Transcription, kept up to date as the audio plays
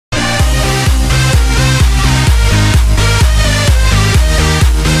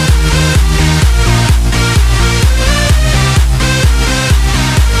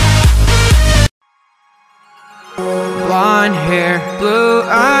Blonde hair, blue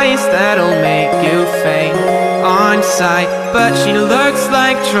eyes, that'll make you faint on sight. But she looks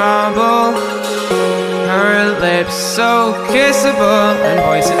like trouble. Her lips so kissable and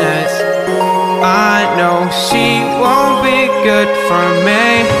poisonous. I know she won't be good for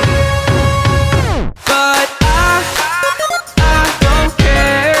me. But I don't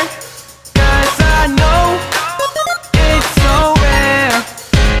care, 'cause I know it's so rare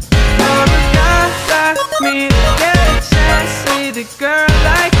for a guy like me to get a chance with a girl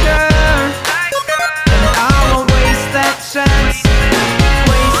like her. And I won't waste that chance.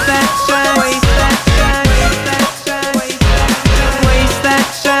 Waste that chance. Waste that chance. Waste that chance. Waste that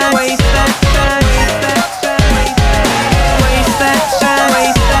chance. Waste that chance. Waste that chance.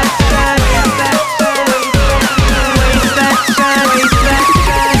 Waste that chance. Waste that chance. Waste that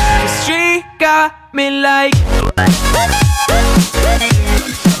chance. 'Cause she got me like.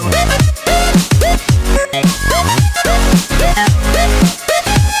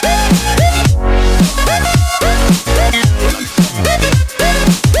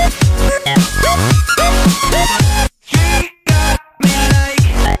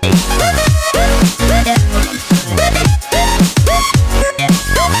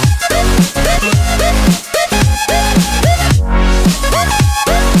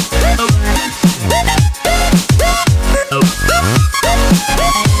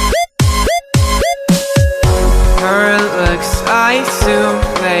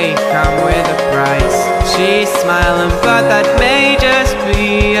 She's smiling, but that may just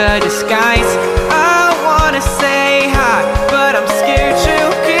be a disguise. I wanna say hi, but I'm scared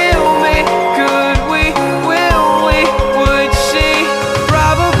she'll kill me. Could we? Will we? Would she?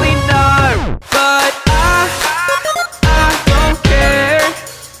 Probably not. But I don't care,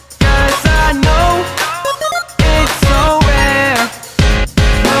 'cause I know it's so rare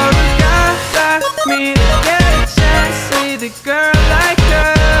for a guy like me to get a chance with a girl like her.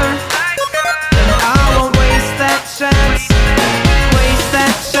 Chance. Waste that chance. Waste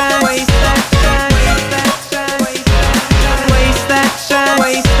that chance. Waste that chance. Waste that chance.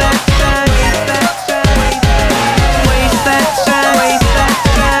 Waste that chance. Waste that chance. Waste that chance.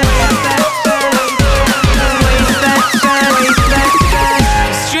 Waste that chance. Waste that chance.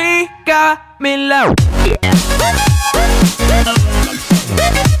 'Cause she got me low.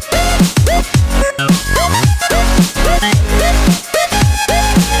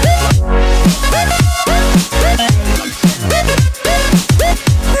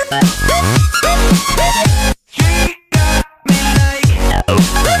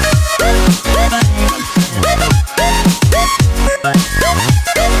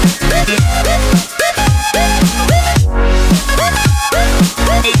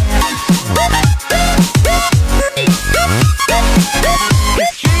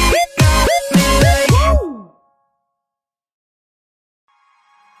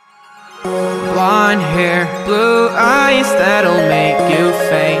 Blonde hair, blue eyes, that'll make you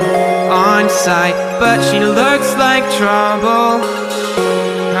faint on sight. But she looks like trouble.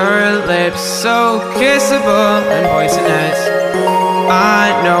 Her lips so kissable and poisonous.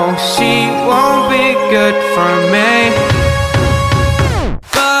 I know she won't be good for me.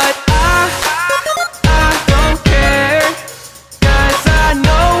 But I don't care, 'cause I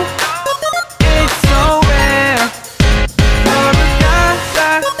know it's so rare for a guy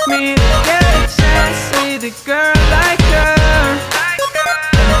like me to get a chance with a girl like her.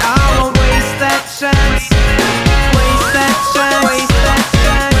 And I won't waste that chance. Waste that chance. Waste that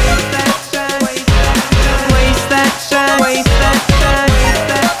chance. Waste that chance. Waste that chance. Waste that chance.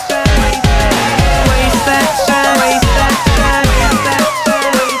 Waste that chance. Waste that chance.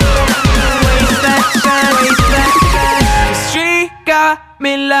 Waste that chance. 'Cause she got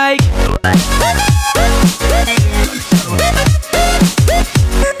me like.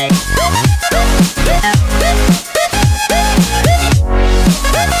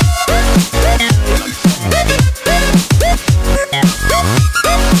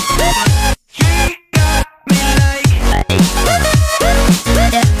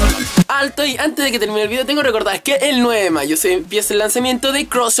 Alto, y antes de que termine el video tengo que recordar que el 9 de mayo se empieza el lanzamiento de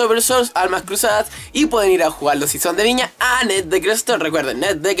Crossover Souls, Almas Cruzadas, y pueden ir a jugarlo si son de Viña a NetDecker Store. Recuerden,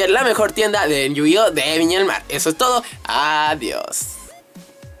 NetDecker, la mejor tienda de YGO de Viña del Mar. Eso es todo, adiós.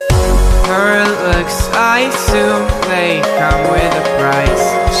 Her looks, I assume they come with a price.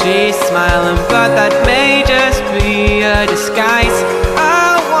 She's smiling, but that may just be a disguise.